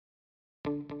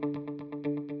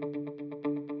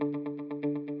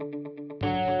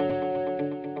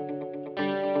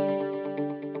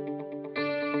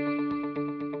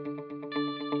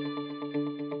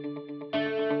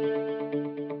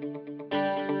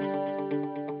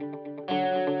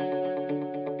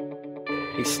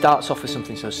It starts off with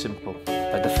something so simple.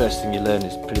 Like the first thing you learn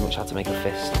is pretty much how to make a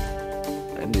fist.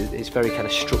 And it's very kind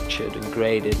of structured and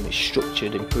graded, and it's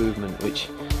structured improvement, which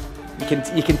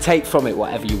you can take from it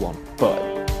whatever you want.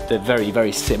 But the very,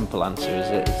 very simple answer is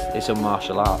it's a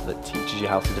martial art that teaches you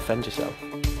how to defend yourself.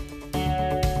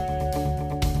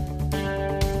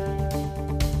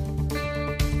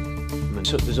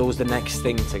 So there's always the next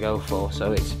thing to go for,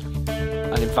 so it's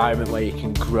an environment where you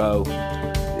can grow.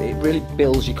 It really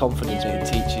builds your confidence. It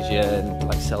teaches you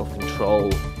like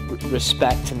self-control,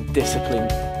 respect and discipline.